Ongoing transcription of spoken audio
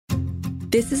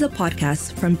This is a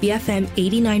podcast from BFM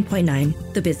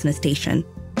 89.9, the business station.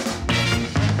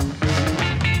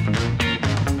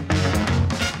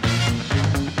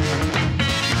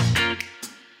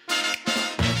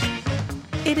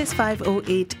 It is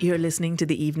 5:08. You're listening to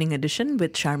the evening edition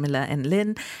with Sharmila and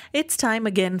Lynn. It's time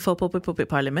again for Popek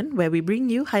Parlimen, where we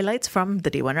bring you highlights from the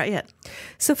Dewan Rakyat.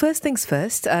 So first things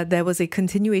first, there was a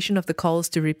continuation of the calls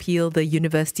to repeal the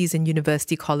Universities and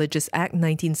University Colleges Act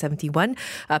 1971,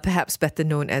 perhaps better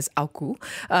known as AUKU.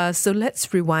 So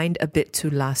let's rewind a bit to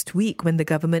last week when the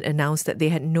government announced that they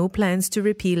had no plans to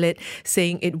repeal it,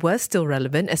 saying it was still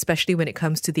relevant, especially when it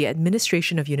comes to the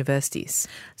administration of universities.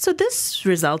 So this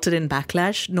resulted in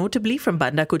backlash, notably from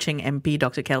Bandar Kuching MP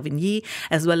Dr. Kelvin Yee,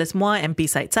 as well as Muar MP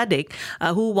Syed Saddiq,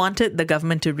 who wanted the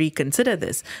government to reconsider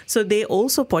this. So they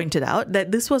also pointed out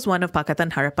that this was one of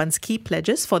Pakatan Harapan's key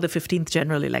pledges for the 15th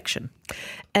general election.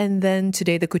 And then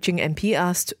today, the Kuching MP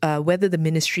asked whether the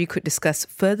ministry could discuss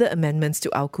further amendments to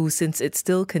AUKU since it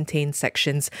still contained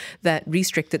sections that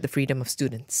restricted the freedom of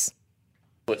students.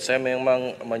 Saya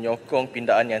memang menyokong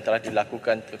pindaan yang telah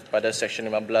dilakukan kepada Seksyen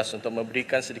 15 untuk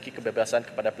memberikan sedikit kebebasan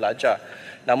kepada pelajar.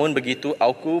 Namun begitu,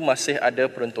 AUKU masih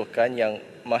ada peruntukan yang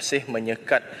masih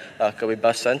menyekat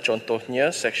kebebasan,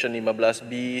 contohnya Seksyen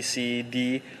 15B, C,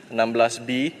 D,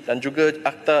 16B dan juga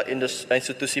Akta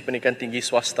Institusi Pendidikan Tinggi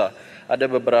Swasta. Ada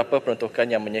beberapa peruntukan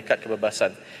yang menyekat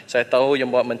kebebasan. Saya tahu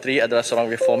Yang Berhormat Menteri adalah seorang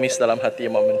reformis dalam hati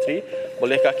Yang Berhormat Menteri.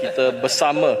 Bolehkah kita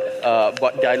bersama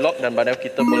buat dialog dan bagaimana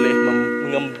kita boleh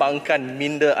mengembangkan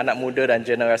minda anak muda dan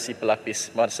generasi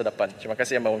pelapis masa depan. Terima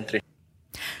kasih Yang Berhormat Menteri.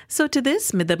 So to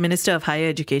this, the Minister of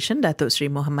Higher Education, Datuk Seri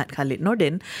Muhammad Khalid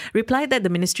Nordin, replied that the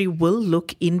ministry will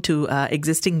look into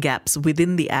existing gaps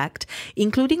within the Act,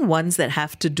 including ones that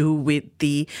have to do with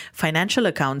the financial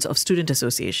accounts of student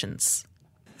associations.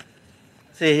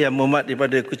 Saya Yang Muhammad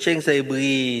daripada Kuching, saya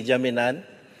beri jaminan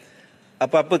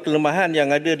apa-apa kelemahan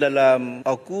yang ada dalam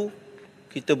AUKU,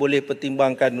 kita boleh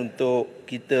pertimbangkan untuk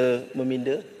kita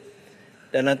meminda.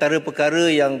 Dan antara perkara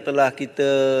yang telah kita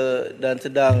dan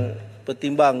sedang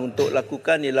pertimbang untuk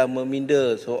lakukan ialah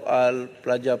meminda soal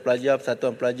pelajar-pelajar,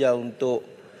 persatuan pelajar untuk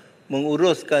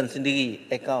menguruskan sendiri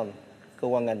akaun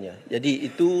kewangannya. Jadi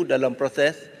itu dalam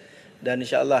proses dan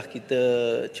insya-Allah kita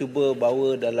cuba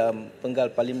bawa dalam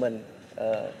penggal parlimen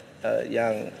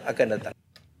yang akan datang.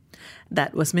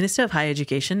 That was Minister of Higher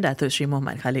Education, Datuk Seri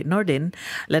Muhammad Khalid Nordin.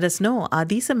 Let us know, are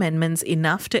these amendments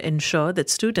enough to ensure that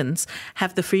students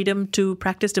have the freedom to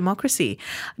practice democracy?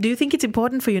 Do you think it's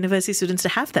important for university students to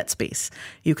have that space?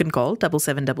 You can call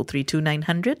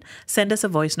 77332900, send us a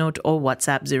voice note or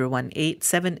WhatsApp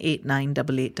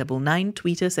 018-789-8899,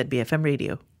 tweet us at BFM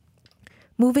Radio.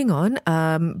 Moving on,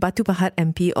 Batu Pahat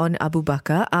MP On Abu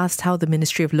Bakar asked how the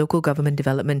Ministry of Local Government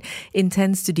Development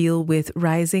intends to deal with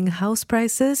rising house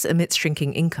prices amidst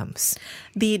shrinking incomes.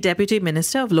 The Deputy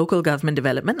Minister of Local Government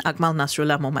Development, Akmal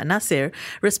Nasrullah Mohammad Nasir,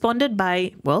 responded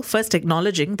by, first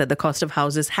acknowledging that the cost of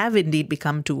houses have indeed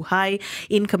become too high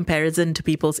in comparison to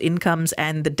people's incomes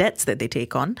and the debts that they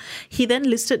take on. He then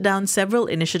listed down several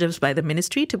initiatives by the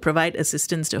ministry to provide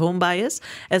assistance to home buyers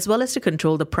as well as to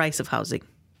control the price of housing.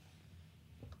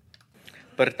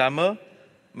 Pertama,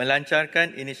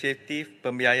 melancarkan inisiatif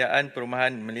pembiayaan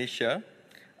perumahan Malaysia,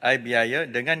 iBiaya,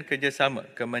 dengan kerjasama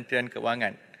Kementerian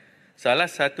Keuangan. Salah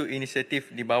satu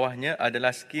inisiatif di bawahnya adalah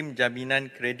Skim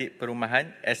Jaminan Kredit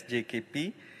Perumahan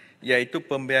SJKP, iaitu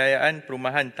pembiayaan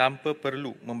perumahan tanpa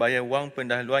perlu membayar wang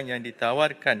pendahuluan yang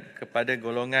ditawarkan kepada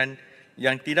golongan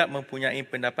yang tidak mempunyai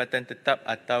pendapatan tetap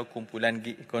atau kumpulan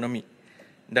gig ekonomi.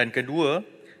 Dan kedua,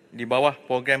 di bawah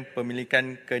program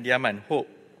pemilikan kediaman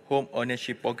HOPE, Home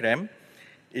Ownership Program,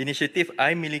 inisiatif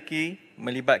iMiliki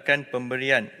melibatkan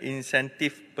pemberian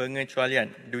insentif pengecualian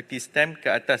duty stamp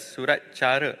ke atas surat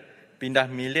cara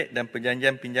pindah milik dan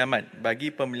perjanjian pinjaman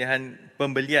bagi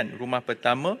pembelian rumah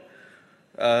pertama,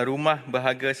 rumah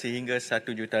berharga sehingga RM1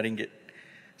 juta.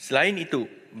 Selain itu,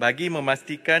 bagi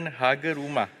memastikan harga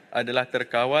rumah adalah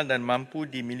terkawal dan mampu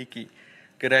dimiliki,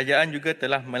 kerajaan juga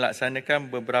telah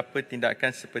melaksanakan beberapa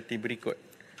tindakan seperti berikut.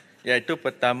 Iaitu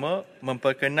pertama,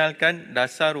 memperkenalkan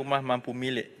dasar rumah mampu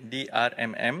milik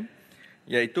DRMM,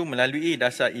 iaitu melalui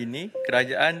dasar ini,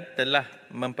 kerajaan telah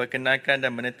memperkenalkan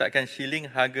dan menetapkan shilling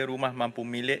harga rumah mampu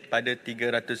milik pada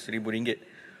RM300,000.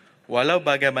 Walau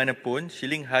bagaimanapun,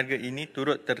 shilling harga ini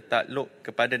turut tertakluk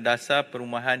kepada dasar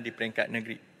perumahan di peringkat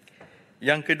negeri.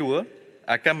 Yang kedua,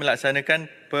 akan melaksanakan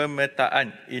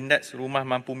pemetaan indeks rumah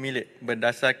mampu milik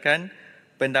berdasarkan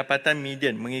pendapatan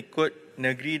median mengikut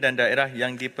negeri dan daerah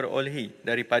yang diperolehi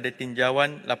daripada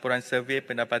tinjauan laporan survey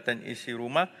pendapatan isi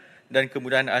rumah dan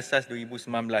kemudahan asas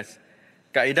 2019.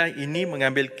 Kaedah ini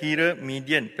mengambil kira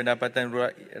median pendapatan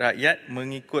rakyat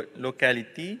mengikut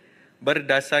lokaliti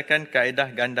berdasarkan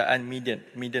kaedah gandaan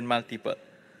median multiple.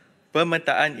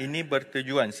 Pemetaan ini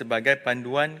bertujuan sebagai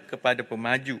panduan kepada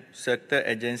pemaju serta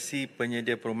agensi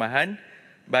penyedia perumahan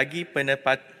bagi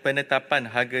penetapan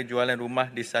harga jualan rumah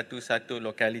di satu-satu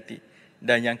lokaliti.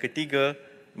 Dan yang ketiga,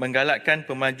 menggalakkan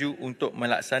pemaju untuk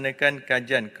melaksanakan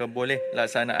kajian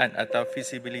keboleh-laksanaan atau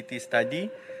feasibility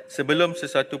study sebelum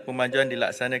sesuatu pemajuan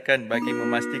dilaksanakan bagi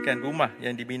memastikan rumah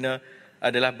yang dibina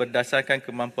adalah berdasarkan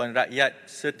kemampuan rakyat,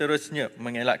 seterusnya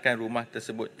mengelakkan rumah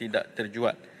tersebut tidak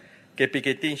terjual.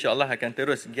 KPKT insya-Allah akan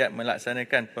terus giat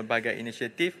melaksanakan pelbagai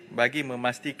inisiatif bagi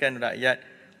memastikan rakyat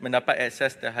mendapat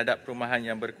akses terhadap perumahan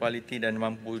yang berkualiti dan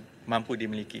mampu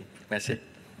dimiliki. Terima kasih.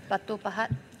 Batu Pahat.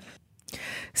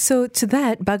 So to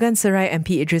that, Bagan Serai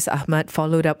MP Idris Ahmad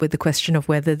followed up with the question of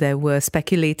whether there were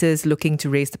speculators looking to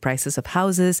raise the prices of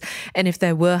houses, and if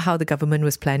there were, how the government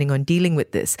was planning on dealing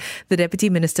with this. The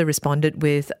Deputy Minister responded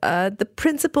with the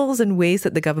principles and ways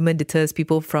that the government deters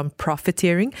people from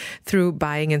profiteering through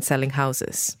buying and selling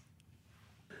houses.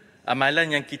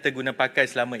 Amalan yang kita guna pakai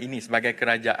selama ini sebagai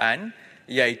kerajaan,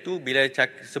 iaitu bila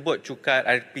sebut cukai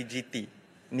RPGT,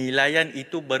 nilaian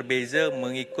itu berbeza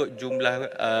mengikut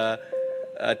jumlah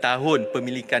tahun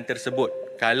pemilikan tersebut.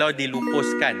 Kalau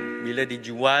dilupuskan bila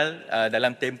dijual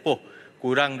dalam tempoh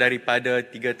kurang daripada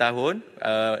 3 tahun,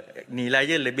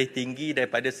 nilainya lebih tinggi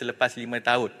daripada selepas 5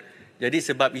 tahun. Jadi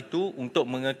sebab itu, untuk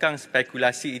mengekang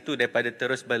spekulasi itu daripada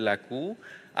terus berlaku,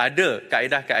 ada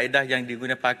kaedah-kaedah yang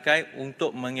diguna pakai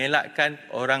untuk mengelakkan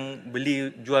orang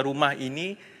beli jual rumah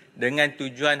ini dengan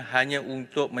tujuan hanya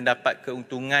untuk mendapat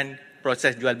keuntungan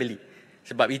proses jual beli.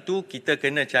 Sebab itu kita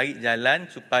kena cari jalan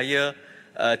supaya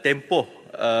tempoh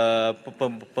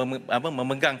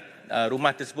memegang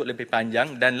rumah tersebut lebih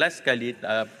panjang. Dan last sekali,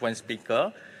 Puan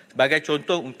Speaker, sebagai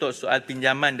contoh untuk soal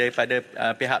pinjaman daripada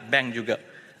pihak bank juga,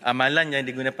 amalan yang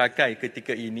diguna pakai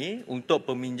ketika ini untuk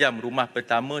peminjam rumah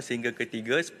pertama sehingga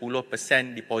ketiga, 10%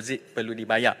 deposit perlu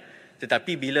dibayar.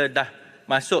 Tetapi bila dah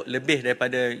masuk lebih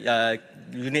daripada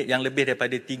unit yang lebih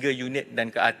daripada 3 unit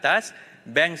dan ke atas,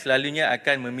 bank selalunya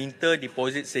akan meminta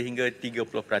deposit sehingga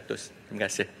 30%. Terima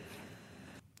kasih.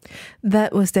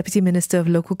 That was Deputy Minister of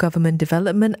Local Government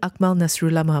Development, Akmal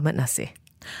Nasrullah Muhammad Nasir.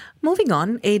 Moving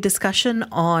on, a discussion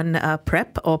on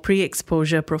PrEP or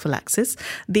pre-exposure prophylaxis,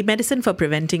 the medicine for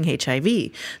preventing HIV.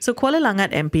 So Kuala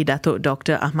Langat MP Datuk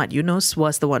Dr. Ahmad Yunus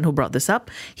was the one who brought this up.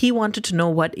 He wanted to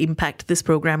know what impact this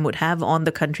program would have on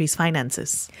the country's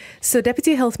finances. So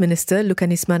Deputy Health Minister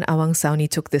Lukanisman Awang Sauni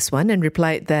took this one and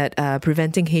replied that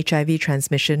preventing HIV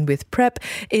transmission with PrEP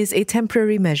is a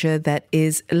temporary measure that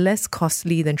is less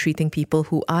costly than treating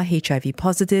people who are HIV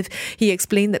positive. He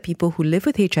explained that people who live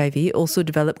with HIV also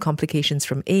develop complications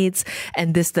from AIDS,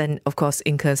 and this then, of course,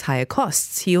 incurs higher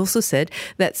costs. He also said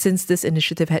that since this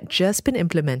initiative had just been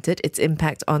implemented, its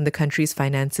impact on the country's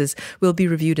finances will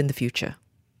be reviewed in the future.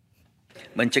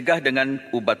 Mencegah dengan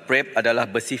ubat PrEP adalah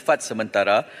bersifat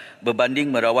sementara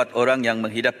berbanding merawat orang yang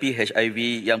menghidapi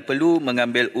HIV yang perlu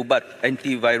mengambil ubat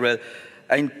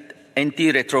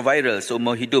antiretroviral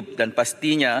seumur hidup dan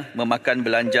pastinya memakan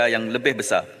belanja yang lebih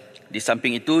besar. Di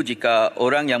samping itu, jika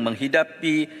orang yang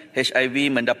menghidapi HIV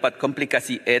mendapat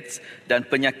komplikasi AIDS dan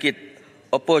penyakit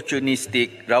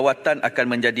oportunistik, rawatan akan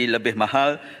menjadi lebih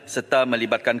mahal serta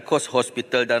melibatkan kos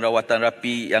hospital dan rawatan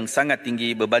rapi yang sangat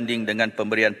tinggi berbanding dengan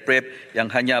pemberian PrEP yang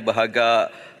hanya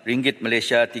berharga ringgit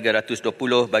Malaysia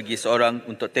 320 bagi seorang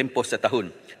untuk tempoh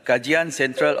setahun. Kajian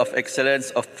Central of Excellence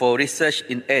for Research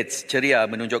in AIDS ceria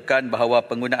menunjukkan bahawa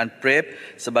penggunaan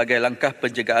PrEP sebagai langkah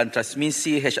pencegahan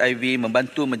transmisi HIV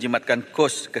membantu menjimatkan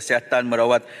kos kesihatan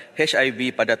merawat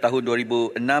HIV pada tahun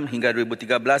 2006 hingga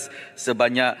 2013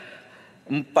 sebanyak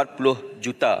 40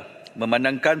 juta.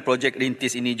 Memandangkan projek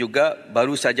rintis ini juga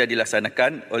baru saja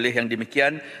dilaksanakan, oleh yang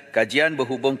demikian, kajian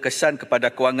berhubung kesan kepada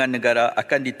kewangan negara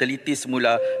akan diteliti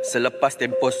semula selepas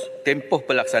tempoh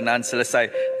pelaksanaan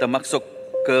selesai, termasuk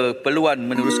keperluan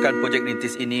meneruskan projek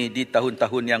rintis ini di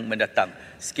tahun-tahun yang mendatang.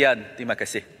 Sekian, terima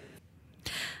kasih.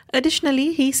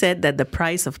 Additionally, he said that the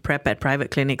price of PrEP at private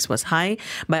clinics was high.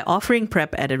 By offering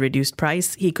PrEP at a reduced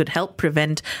price, he could help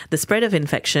prevent the spread of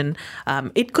infection.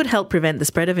 It could help prevent the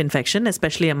spread of infection,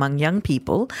 especially among young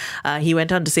people. He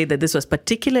went on to say that this was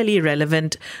particularly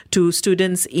relevant to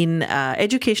students in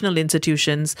educational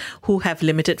institutions who have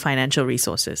limited financial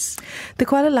resources. The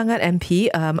Kuala Langat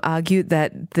MP argued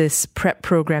that this PrEP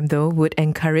program, though, would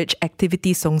encourage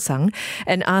activity songsang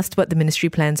and asked what the ministry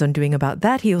plans on doing about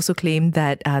that. He also claimed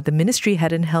that the ministry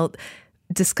hadn't held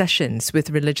discussions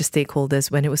with religious stakeholders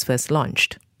when it was first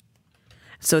launched.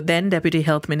 So then Deputy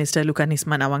Health Minister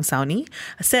Lukanisman Awangsauni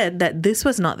said that this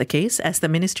was not the case, as the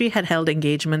ministry had held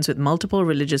engagements with multiple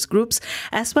religious groups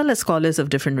as well as scholars of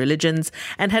different religions,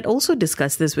 and had also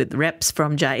discussed this with reps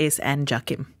from JAIS and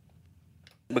JAKIM.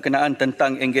 Berkenaan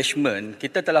tentang engagement,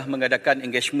 kita telah mengadakan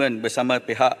engagement bersama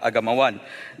pihak agamawan,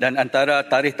 dan antara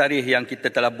tarikh-tarikh yang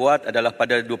kita telah buat adalah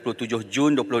pada 27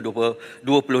 Jun 2022,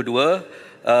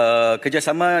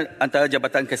 kerjasama antara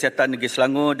Jabatan Kesihatan Negeri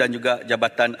Selangor dan juga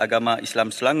Jabatan Agama Islam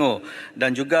Selangor,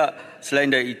 dan juga selain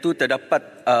dari itu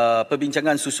terdapat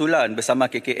perbincangan susulan bersama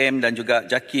KKM dan juga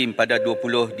JAKIM pada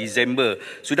 20 Disember.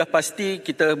 Sudah pasti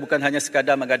kita bukan hanya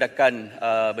sekadar mengadakan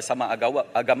bersama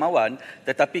agamawan,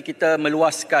 tetapi kita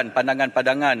meluaskan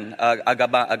pandangan-pandangan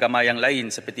agama-agama yang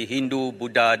lain seperti Hindu,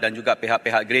 Buddha dan juga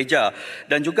pihak-pihak gereja.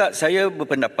 Dan juga saya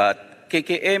berpendapat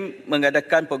KKM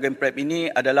mengadakan program PrEP ini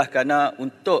adalah kerana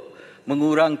untuk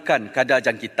mengurangkan kadar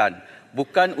jangkitan,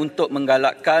 bukan untuk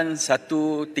menggalakkan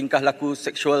satu tingkah laku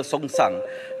seksual songsang.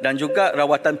 Dan juga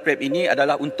rawatan PrEP ini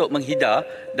adalah untuk menghidar,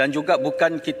 dan juga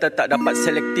bukan kita tak dapat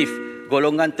selektif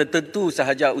golongan tertentu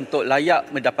sahaja untuk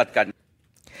layak mendapatkan.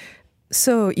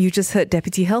 So you just heard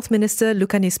Deputy Health Minister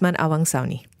Lukanisman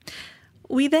Awangsauni.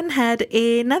 We then had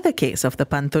another case of the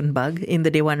pantun bug in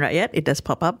the Dewan Rakyat. It does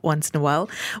pop up once in a while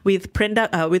with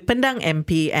Pendang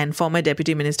MP and former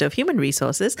Deputy Minister of Human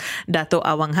Resources, Dato'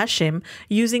 Awang Hashim,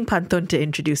 using pantun to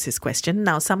introduce his question.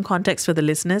 Now, some context for the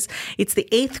listeners. It's the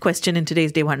 8th question in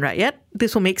today's Dewan Rakyat.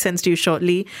 This will make sense to you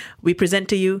shortly. We present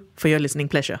to you for your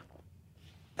listening pleasure.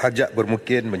 Ajak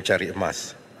bermukim mencari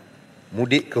emas.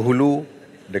 Mudik ke hulu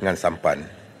dengan sampan.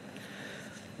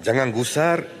 Jangan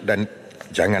gusar dan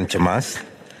jangan cemas.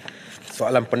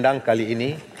 Soalan pendang kali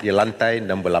ini di lantai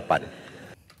nombor 8.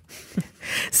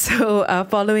 So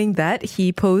following that,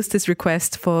 he posed his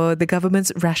request for the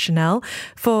government's rationale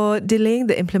for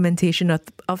delaying the implementation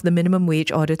of the Minimum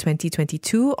Wage Order 2022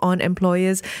 on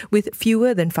employers with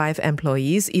fewer than 5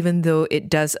 employees, even though it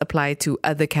does apply to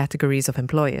other categories of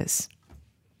employers.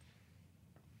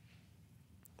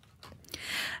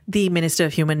 The Minister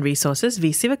of Human Resources, V.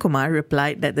 Sivakumar,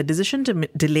 replied that the decision to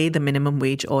delay the minimum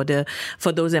wage order for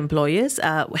those employers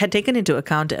had taken into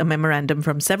account a memorandum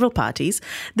from several parties.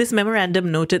 This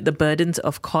memorandum noted the burdens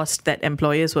of cost that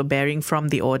employers were bearing from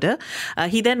the order.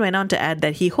 He then went on to add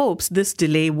that he hopes this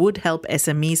delay would help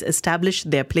SMEs establish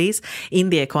their place in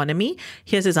the economy.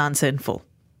 Here's his answer in full.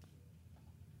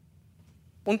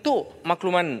 Untuk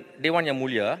makluman Dewan Yang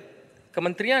Mulia,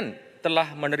 Kementerian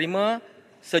telah menerima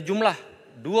sejumlah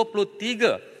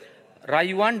 23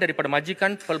 rayuan daripada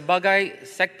majikan pelbagai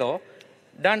sektor,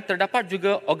 dan terdapat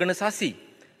juga organisasi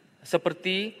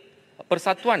seperti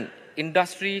Persatuan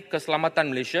Industri Keselamatan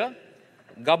Malaysia,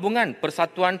 Gabungan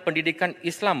Persatuan Pendidikan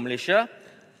Islam Malaysia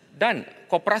dan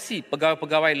Koperasi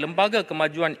Pegawai-Pegawai Lembaga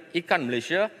Kemajuan Ikan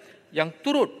Malaysia yang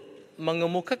turut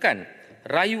mengemukakan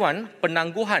rayuan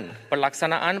penangguhan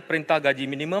pelaksanaan Perintah Gaji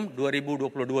Minimum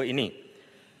 2022 ini.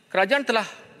 Kerajaan telah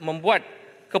membuat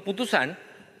keputusan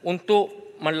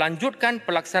untuk melanjutkan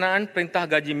pelaksanaan Perintah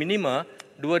Gaji Minima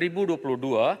 2022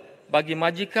 bagi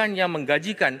majikan yang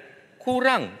menggajikan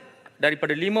kurang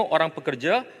daripada 5 orang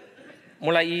pekerja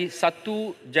mulai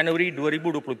 1 Januari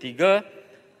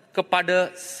 2023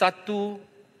 kepada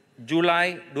 1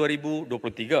 Julai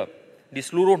 2023 di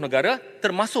seluruh negara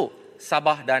termasuk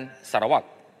Sabah dan Sarawak.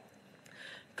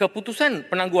 Keputusan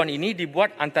penangguhan ini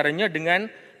dibuat antaranya dengan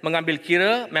mengambil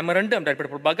kira memorandum daripada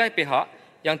pelbagai pihak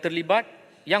yang terlibat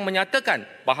yang menyatakan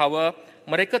bahawa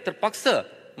mereka terpaksa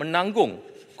menanggung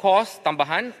kos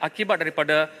tambahan akibat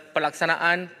daripada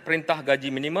pelaksanaan Perintah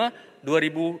Gaji Minima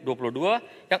 2022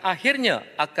 yang akhirnya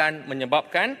akan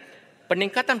menyebabkan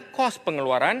peningkatan kos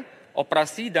pengeluaran,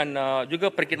 operasi dan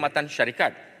juga perkhidmatan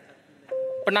syarikat.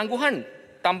 Penangguhan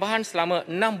tambahan selama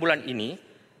 6 bulan ini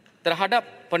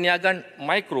terhadap perniagaan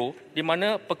mikro di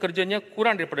mana pekerjanya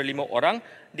kurang daripada 5 orang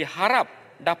diharap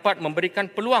dapat memberikan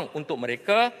peluang untuk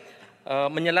mereka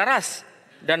menyelaras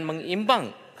dan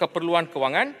mengimbang keperluan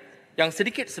kewangan yang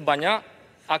sedikit sebanyak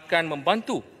akan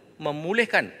membantu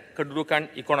memulihkan kedudukan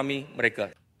ekonomi mereka.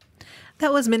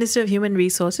 That was Minister of Human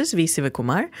Resources, V.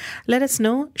 Sivakumar. Let us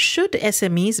know, should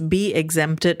SMEs be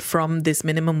exempted from this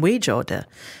minimum wage order?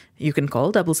 You can call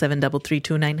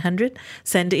 77332900,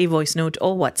 send a voice note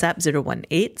or WhatsApp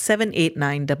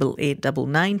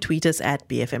 018-789-8899, tweet us at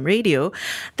BFM Radio.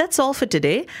 That's all for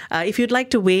today. If you'd like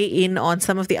to weigh in on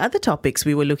some of the other topics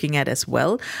we were looking at as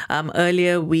well,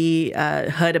 earlier we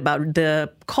heard about the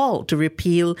call to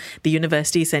repeal the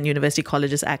Universities and University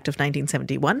Colleges Act of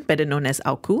 1971, better known as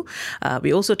AUKU. We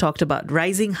also talked about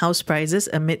rising house prices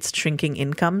amidst shrinking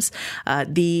incomes,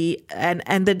 the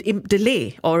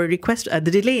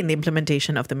delay in the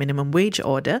implementation of the minimum wage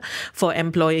order for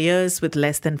employers with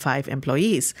less than 5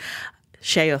 employees.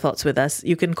 Share your thoughts with us.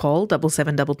 You can call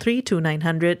 7733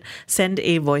 2900, send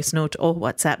a voice note or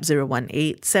WhatsApp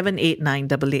 018 789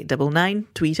 8899,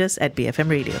 tweet us at BFM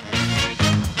Radio.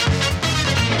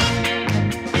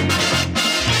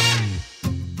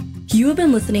 You have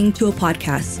been listening to a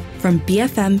podcast from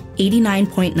BFM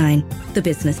 89.9, the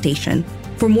business station.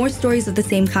 For more stories of the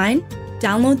same kind,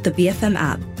 download the BFM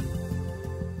app.